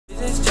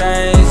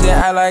change and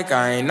act like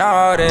I ain't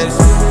noticed.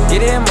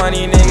 Getting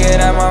money, nigga,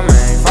 that my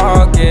main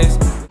focus.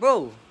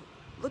 Bro,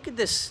 look at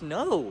this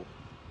snow.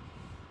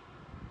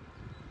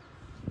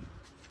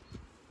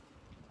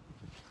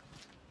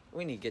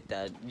 We need to get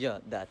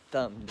that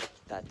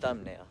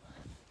thumbnail.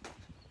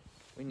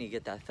 We need to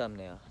get that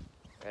thumbnail.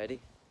 Ready?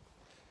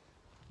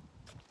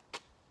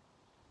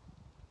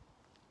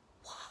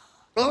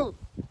 Oh,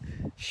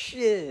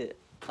 shit.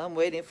 I'm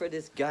waiting for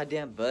this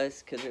goddamn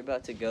bus because we're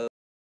about to go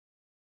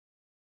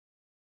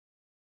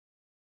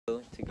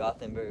to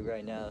Gothenburg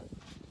right now.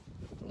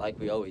 Like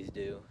we always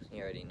do.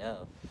 You already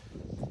know.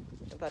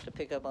 We're about to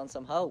pick up on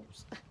some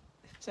hoes.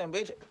 Some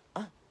bitch.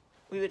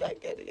 We would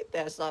like to get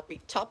that sloppy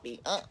toppy.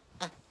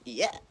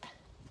 Yeah.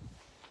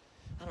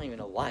 I don't even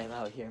know why I'm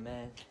out here,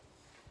 man.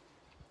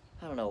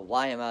 I don't know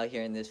why I'm out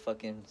here in this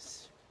fucking...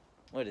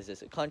 What is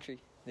this, a country?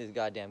 This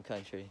goddamn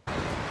country.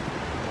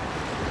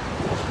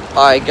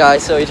 Alright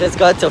guys, so we just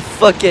got to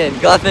fucking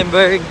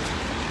Gothenburg.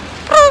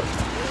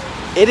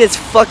 It is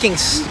fucking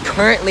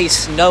currently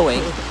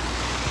snowing.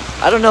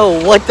 I don't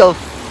know what the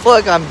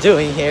fuck I'm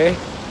doing here.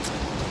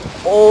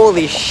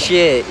 Holy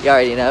shit. You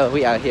already know,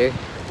 we out here.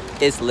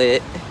 It's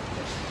lit.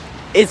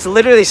 It's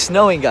literally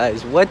snowing,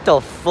 guys. What the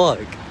fuck?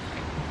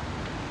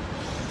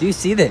 Do you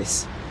see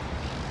this?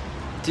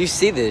 Do you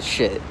see this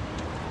shit?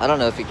 I don't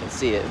know if you can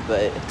see it,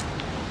 but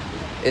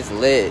it's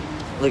lit.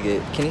 Look at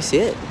it. Can you see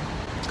it?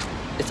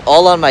 It's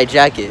all on my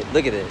jacket.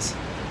 Look at this.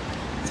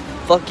 It's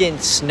fucking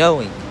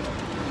snowing.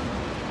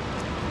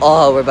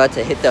 Oh, we're about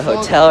to hit the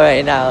hotel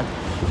right now.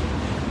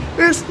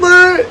 It's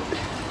lit!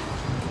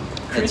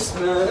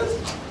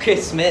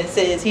 Christmas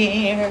is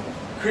here.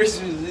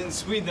 Christmas is in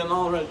Sweden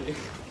already.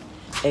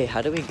 Hey,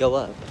 how do we go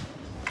up?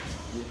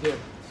 Here.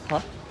 Huh?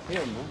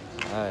 Here, man.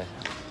 Alright.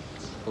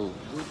 Ooh.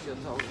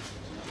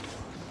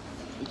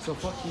 It's a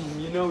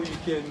fucking, you know, you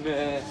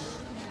can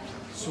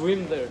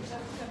swim there.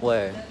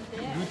 Where?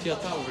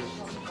 Gothia Towers.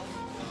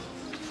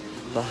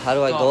 But how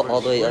do I go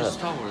all the way Where's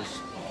up? Towers?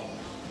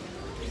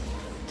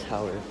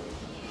 Tower.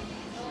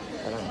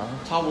 I don't know.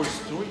 Towers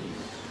 3.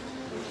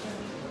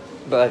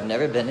 Bro, I've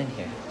never been in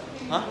here.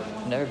 Huh?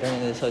 I've never been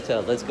in this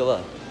hotel. Let's go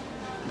up.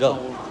 Go.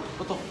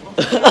 What the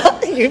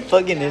fuck? You're a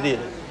fucking idiot.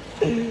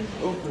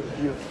 Open.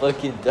 You're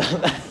fucking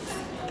dumbass.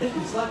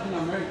 It's like in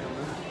America,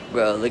 man.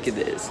 Bro, look at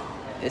this.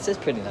 This is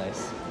pretty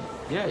nice.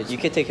 Yeah, it's... You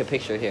could take a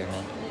picture here,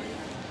 man.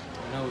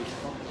 No, it's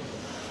fucking...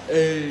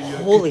 Hey,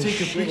 Holy take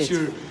a shit,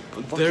 picture.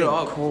 it's They're fucking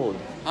up. cold.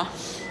 Huh?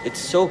 It's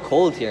so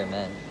cold here,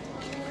 man.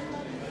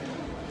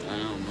 I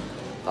don't know.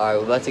 Alright,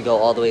 we're about to go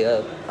all the way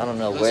up. I don't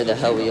know where the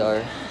hell we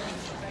are.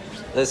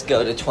 Let's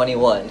go to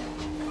 21.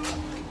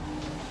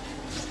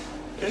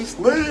 It's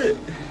lit.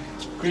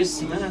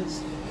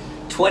 Christmas.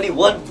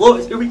 21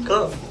 floors, here we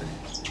go.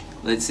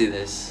 Let's see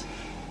this.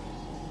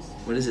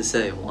 What does it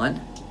say?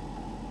 1?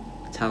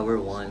 Tower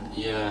 1.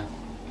 Yeah.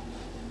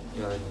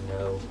 You already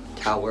know.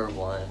 Tower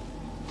 1.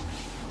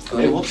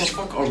 Hey, what the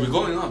fuck? Are we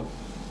going up?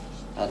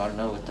 I don't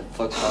know what the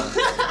fuck on.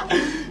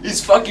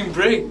 It's fucking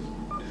break.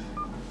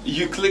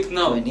 You click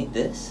now. Do I need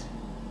this?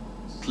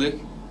 Click.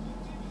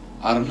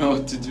 I don't know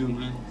what to do,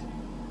 man.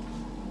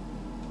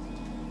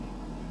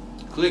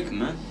 Click,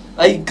 man.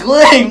 I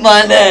click,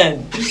 my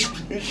man!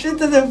 Your shit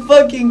doesn't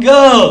fucking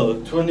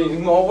go!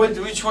 20. Oh, wait,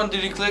 which one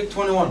did you click?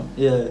 21.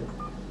 Yeah.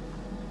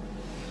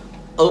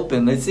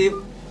 Open, let's see.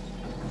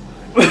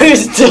 We're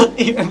still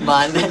here,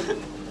 man.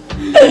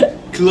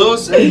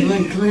 Close and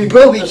then click.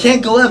 Bro, we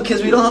can't go up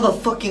because we don't have a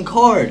fucking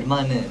card,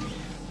 my man.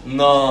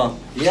 No.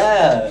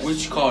 Yeah.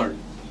 Which card?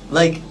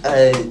 Like,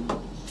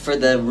 for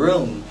the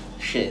room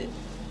shit.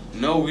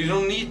 No, we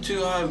don't need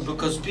to have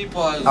because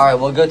people are... Alright,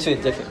 we'll go to a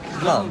different...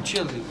 Come. No,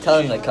 chill.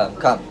 Tell them to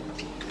come.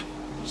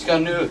 Ska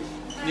nu...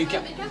 Ni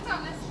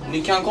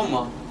kan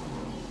komma.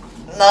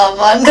 No,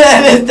 man,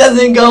 it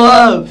doesn't go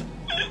up.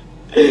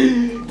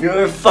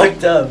 You're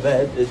fucked up,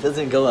 man. It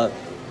doesn't go up.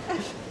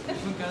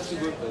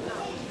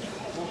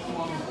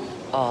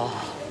 Oh.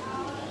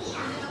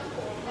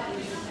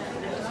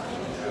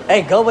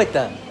 Hey, go with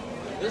them.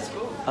 Let's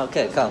go.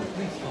 Okay, come.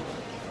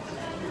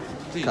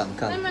 Please. Come.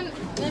 Nej men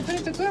ni får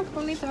inte gå upp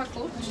om ni inte har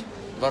kort.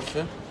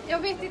 Varför? Jag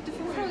vet inte, du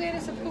får fråga i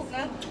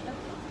receptionen.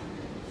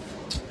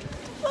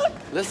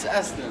 Let's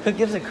ask them. Who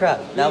gives a crap?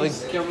 Now we...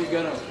 Please, can we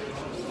get up?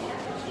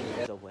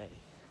 The way.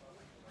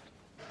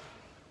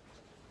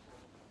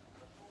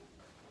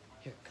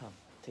 Here, come.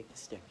 Take the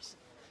stairs.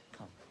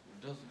 Come.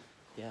 Doesn't.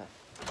 Yeah.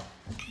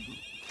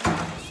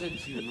 I said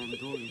to you, man, the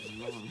door is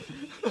long.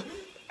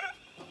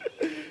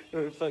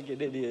 We're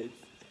fucking idiots.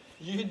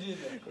 You did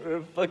that.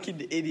 We're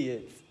fucking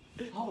idiots.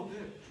 Oh,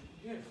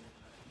 here.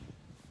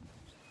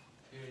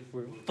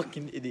 We're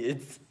fucking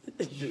idiots.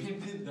 You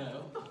did that.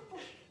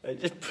 I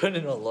just put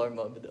an alarm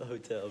on the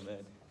hotel,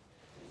 man.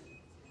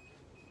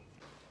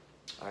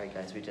 Alright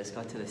guys, we just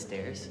got to the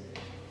stairs.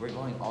 We're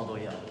going all the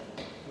way up.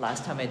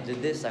 Last time I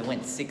did this, I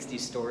went 60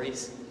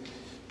 stories.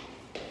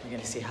 We're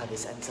gonna see how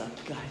this ends up,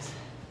 guys.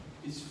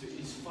 It's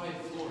 5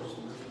 floors,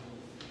 man.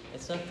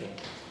 It's nothing.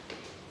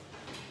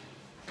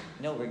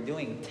 No, we're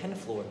doing 10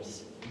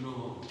 floors.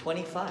 No.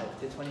 25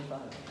 to 25.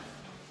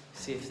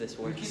 See if this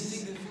You works. can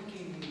take the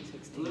fucking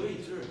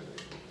elevator.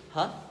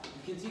 Huh?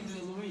 You can take the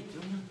elevator.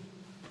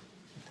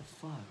 What the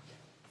fuck?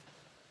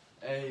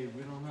 Hey,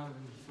 we don't have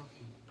any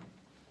fucking...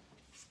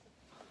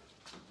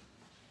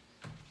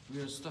 We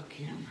are stuck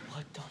here.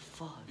 What the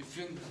fuck? If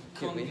you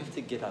Okay, we have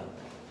to get out.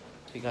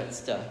 We got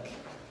stuck.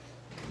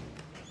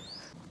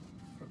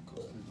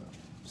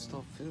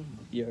 Stop filming.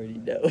 You already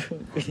know.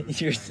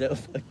 You're so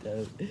fucked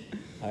up.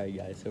 Alright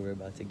guys, so we're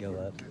about to go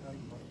up.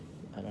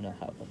 I don't know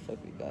how the fuck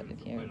we got in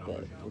here,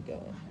 but we're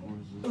going.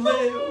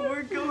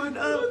 We're going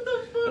up!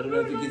 I don't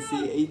know if you can see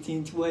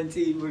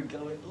 1820, we're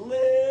going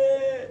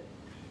lit!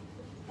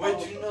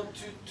 Wait, you're not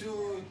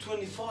to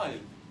 25?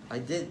 I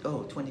did,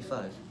 oh,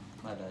 25.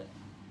 My bad.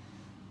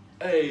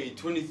 Hey,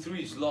 23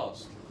 is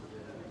lost.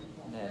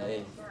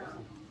 Hey,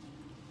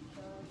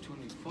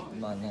 25?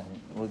 come on man,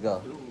 we'll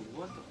go. Yo,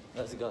 what the...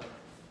 Let's go. Okay,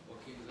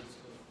 let's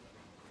go.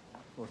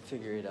 We'll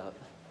figure it out.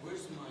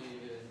 Where's my...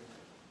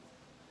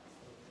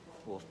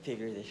 We'll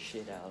figure this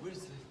shit out. where's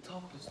the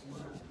topest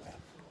one?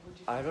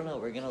 I don't know,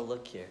 we're gonna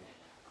look here.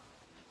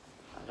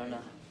 I don't know.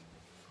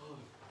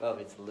 Bro,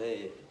 it's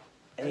lit.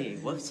 Hey,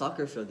 what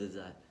soccer field is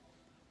that?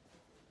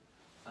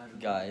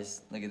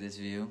 Guys, look at this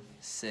view.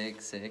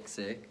 Sick, sick,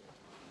 sick.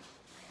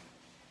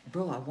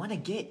 Bro, I wanna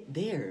get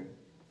there.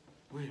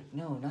 Where?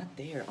 No, not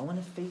there. I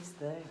wanna face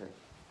there.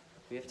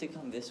 We have to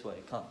come this way,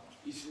 come.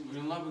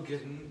 We'll never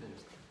get in there.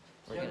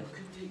 We're Yeah, gonna-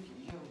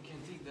 we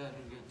can take that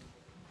again.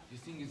 You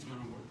think it's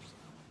gonna work?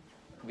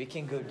 We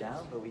can go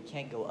down, but we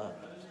can't go up.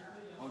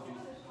 How do you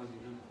know?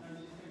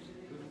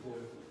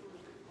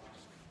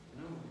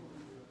 No.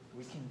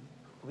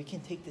 We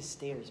can take the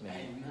stairs, Hey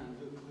man. man,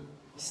 look.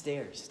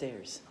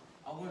 Stairs.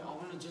 I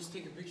wanna just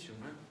take a picture,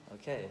 man.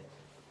 Okay.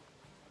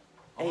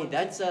 I Hey, wanna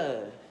that's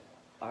alright,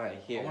 I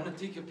here. wanna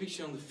take a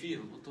picture on the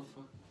field. What the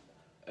fuck?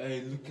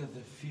 Hey, look at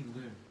the field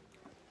there.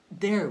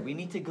 There, we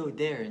need to go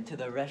there, into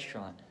the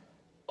restaurant.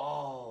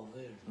 Oh,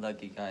 there.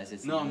 Look, you guys,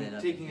 it's No, lit I'm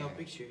up taking in a here.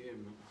 picture here,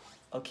 man.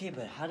 Okay,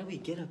 but how do we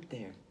get up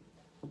there?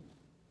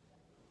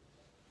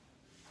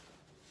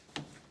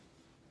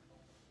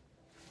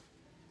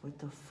 What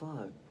the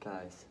fuck,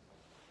 guys?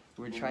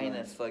 We're trying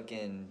to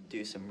fucking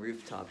do some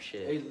rooftop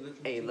shit.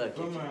 Hey, look.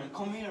 Come on,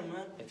 come here,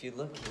 man. If you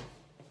look,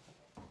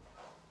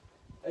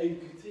 Hey, you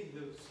can take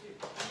those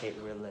stairs. hey,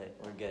 we're lit.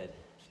 We're good.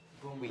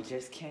 We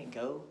just can't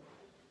go.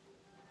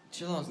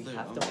 Chill out We there.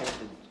 have to hold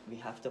it. We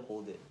have to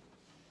hold it.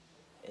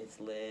 It's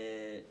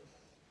lit.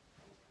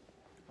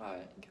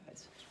 Alright,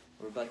 guys.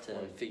 We're about to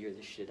figure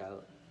this shit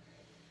out.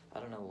 I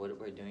don't know what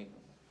we're doing.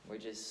 We're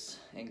just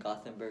in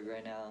Gothenburg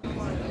right now.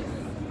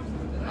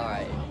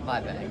 Alright,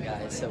 my bad,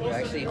 guys. So we're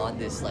actually on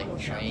this, like,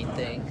 train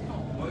thing.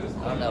 I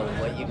don't know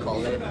what you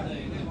call it.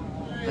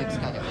 Looks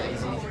kind of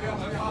crazy.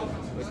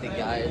 With the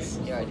guys,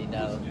 you already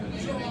know.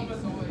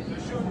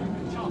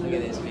 Look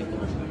at these people.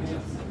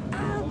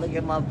 Ah, look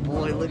at my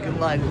boy, looking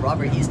like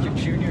Robert Easter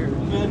Jr.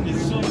 Man,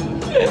 it's so...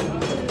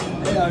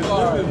 Hey, I've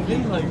never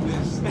been like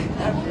this.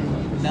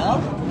 No?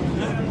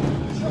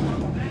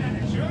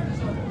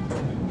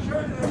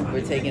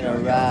 We're taking a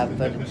ride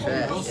for the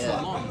trash. What's so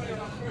Yeah. long?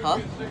 Huh?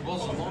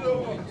 What's so long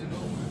way to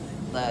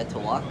go? To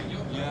walk?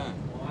 Yeah.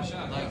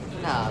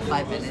 Like, Nah,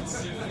 5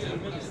 minutes.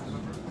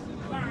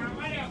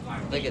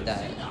 Look at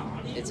that.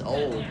 It's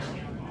old.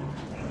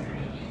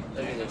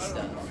 Look at this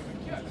stuff.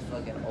 It's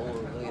fucking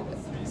old. Look at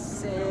that.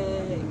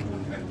 Sick.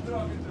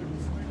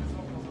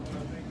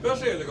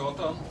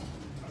 Börselegatan.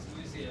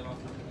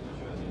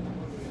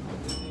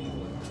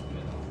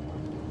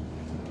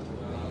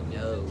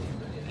 Yo.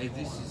 hey,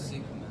 this is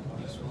sick,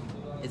 man. This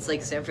one. It's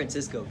like San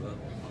Francisco, bro.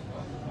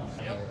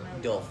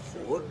 The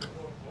fuck?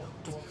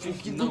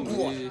 15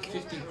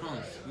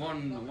 crowns.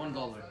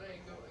 $1.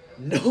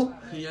 No.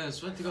 Yeah,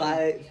 swear to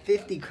God.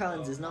 50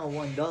 crowns is not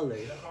 $1.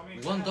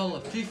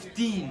 $1.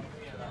 15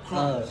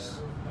 crowns.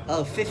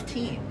 Oh,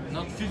 15.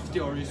 Not 50.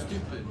 Are you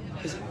stupid?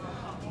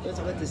 What was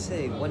I about to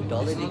say?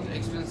 $1? It's not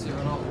expensive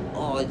at all.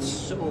 Oh, it's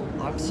so.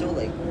 I'm so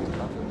like.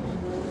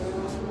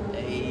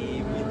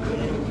 Hey,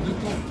 Look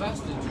how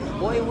fast it is.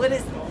 boy, what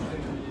is?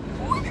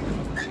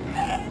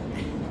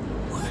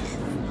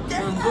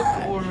 Man,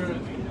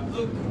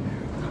 look.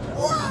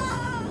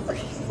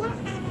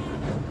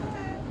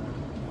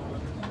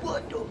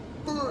 What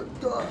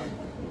the fuck?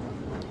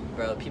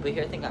 Bro, people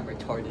here think I'm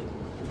retarded.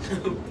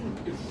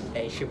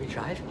 Hey, should we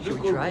drive? Should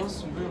Look we how drive?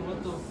 fast, man.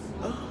 What the?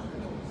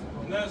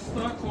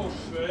 Nästa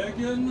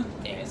korsvägen.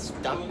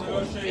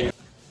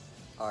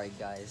 Alright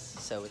guys,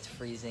 so it's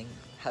freezing.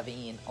 Haven't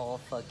eaten all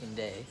fucking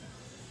day.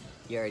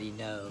 You already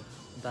know.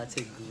 About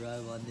to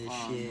grub on this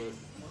shit.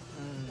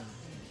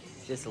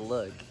 Just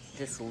look.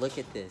 Just look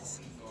at this.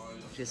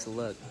 Just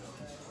look.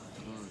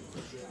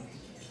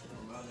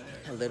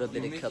 A little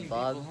bit You're of making people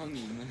kebab. hungry,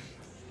 man.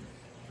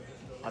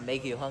 I'll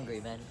make you hungry,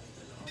 man.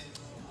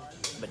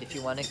 But if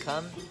you want to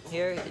come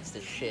here, it's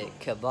the shit.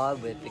 Kebab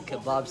with the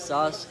kebab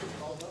sauce.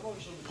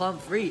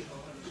 Pomfret.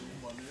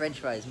 French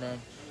fries, man.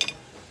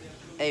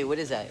 Hey, what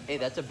is that? Hey,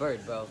 that's a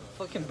bird, bro.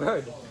 Fucking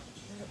bird.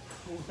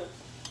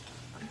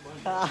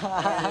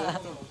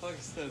 What the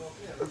fuck's that?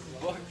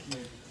 Fuck you.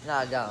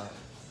 Nah, no.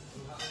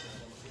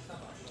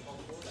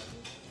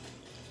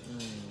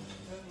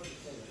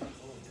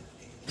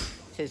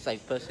 tastes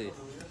like pussy.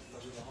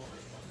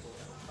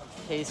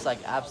 Tastes like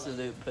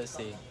absolute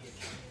pussy.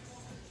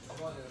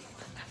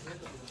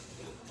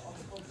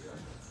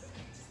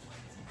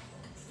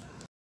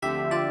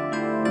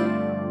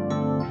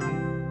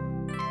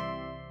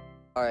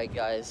 Alright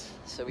guys,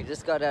 so we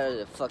just got out of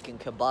the fucking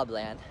kebab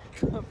land.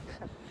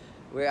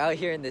 We're out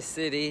here in the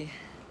city.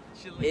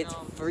 It's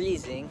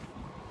freezing.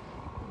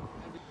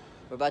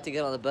 We're about to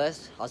get on the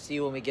bus. I'll see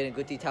you when we get in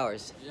Guti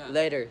Towers. Yeah.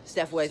 Later.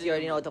 Steph West, you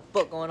already know what the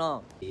fuck going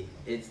on.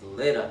 It's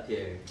lit up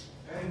here.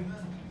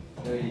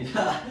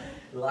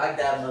 Lock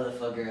that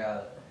motherfucker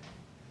out.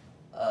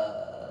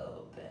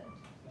 Open.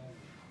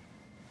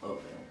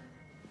 Open.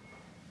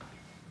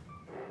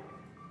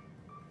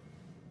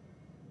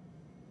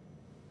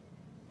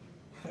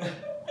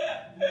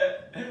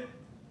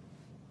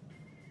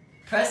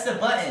 Press the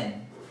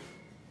button.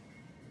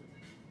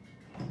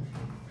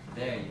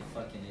 There, you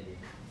fucking idiot.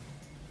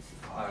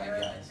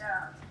 Alright, guys.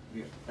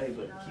 Hey,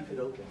 but keep it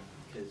open,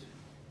 because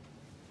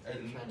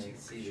I'm trying to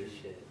see this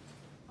shit.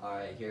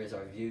 Alright, here's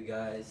our view,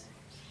 guys.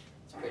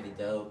 It's pretty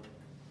dope.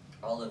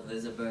 All of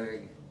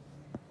Liseberg.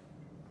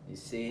 You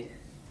see?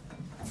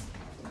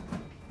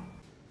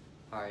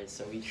 Alright,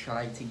 so we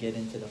tried to get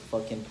into the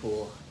fucking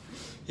pool.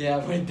 Yeah,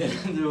 but it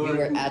didn't We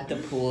were at the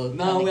pool.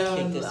 Now we have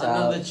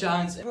another out.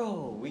 chance.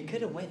 Bro, we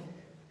could have went.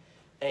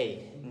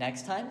 Hey,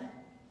 next time,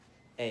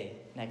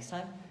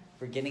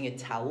 we're getting a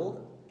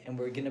towel and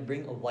we're gonna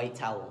bring a white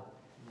towel.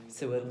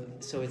 So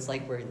it's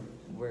like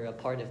we're a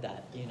part of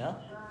that, you know?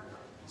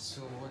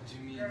 So what do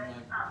you mean,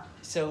 like?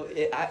 So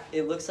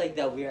it looks like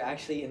that we're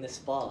actually in the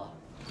spa.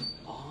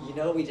 Oh. You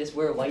know, we just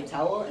wear a white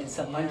towel and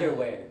some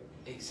underwear.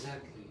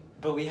 Exactly.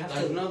 But we have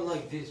like to not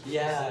like this.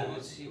 Yeah.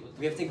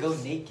 We have to go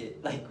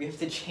naked. Like we have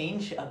to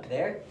change up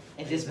there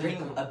and just bring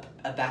a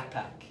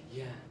backpack.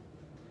 Yeah.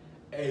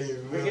 Hey,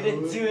 we're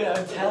gonna do it,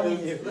 I'm telling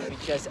you. We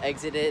just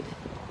exited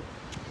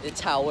the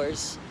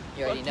towers.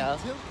 You already know.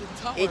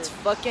 It's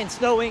fucking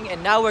snowing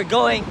and now we're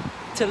going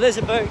to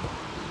Liseberg.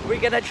 We're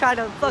gonna try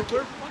to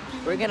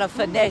we're gonna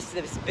finesse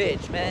this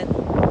bitch, man.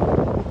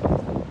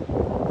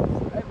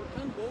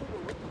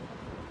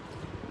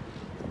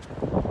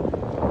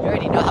 You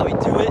already know how we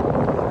do it.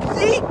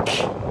 Yeek!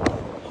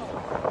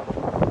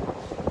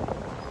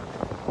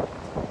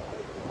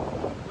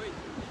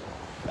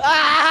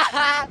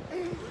 Ah!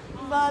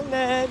 My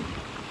man.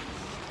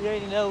 You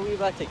already know we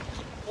about to.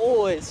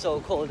 Oh, it's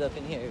so cold up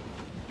in here.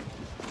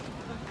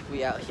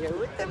 We out here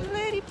with the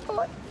lady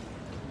boy.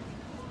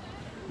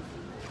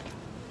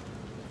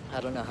 I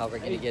don't know how we're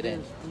gonna get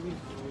in.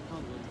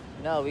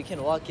 No, we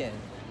can walk in.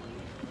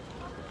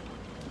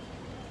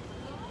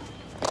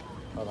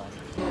 Hold on.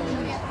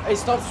 Hey,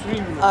 stop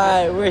screaming.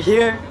 Alright, we're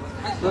here.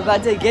 We're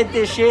about to get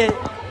this shit.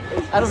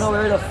 I don't know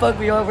where the fuck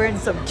we are. We're in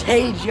some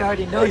cage. You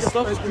already know. Hey,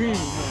 stop screaming,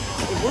 man.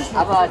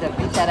 I'm about to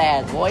beat that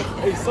ass, boy.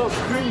 Hey, stop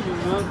screaming,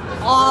 man.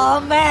 Oh,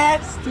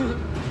 man.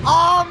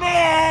 Oh,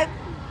 man.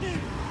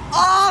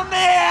 Oh,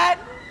 man.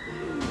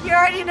 You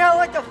already know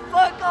what the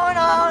fuck going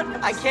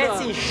on. I can't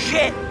see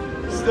shit.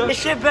 This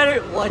shit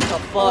better. What the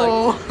fuck?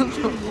 Oh.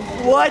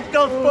 What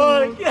the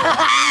fuck?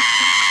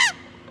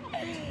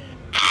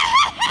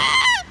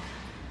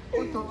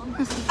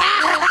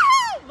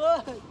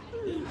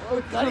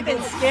 Not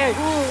even scared.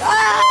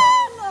 Ah,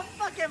 la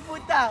fucking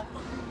puta.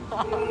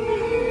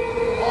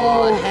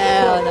 Oh,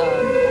 hell no.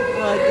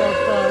 What the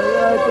fuck?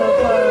 What the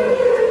fuck?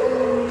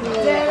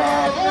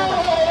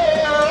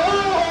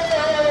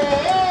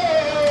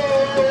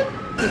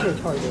 This is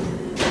retarded.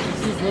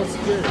 This is not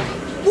scary.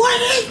 What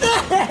is that?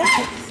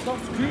 Stop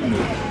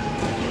screaming.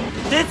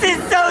 This is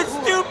so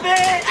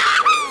stupid.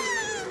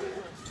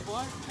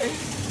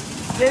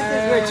 This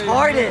is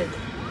retarded.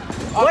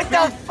 What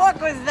the fuck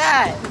was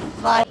that?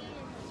 Like.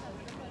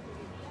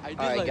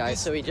 Alright guys,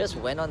 so we just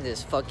went on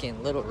this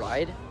fucking little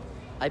ride.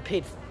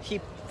 He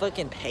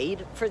fucking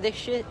paid for this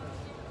shit.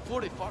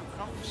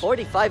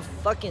 45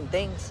 fucking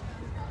things.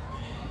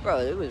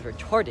 Bro, it was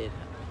retarded.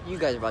 You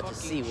guys are about to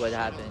see what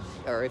happened.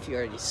 Or if you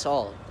already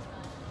saw.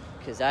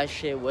 Because that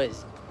shit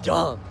was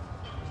dumb.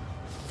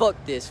 Fuck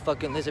this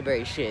fucking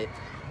Liseberg shit.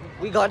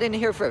 We got in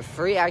here for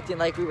free acting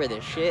like we were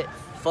the shit.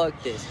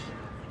 Fuck this.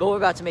 But we're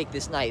about to make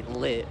this night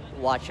lit.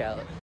 Watch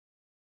out.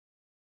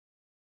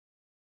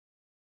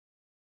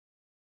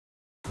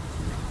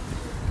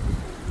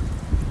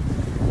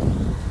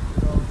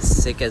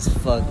 Sick as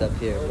fuck up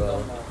here,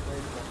 bro.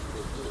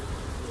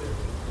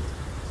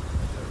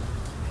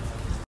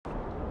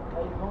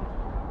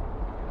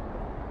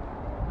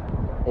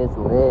 It's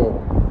lit.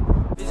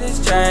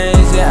 Bitches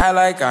change, yeah, act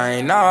like I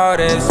ain't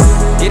noticed.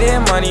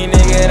 Getting money,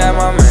 nigga, that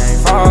my main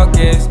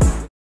focus.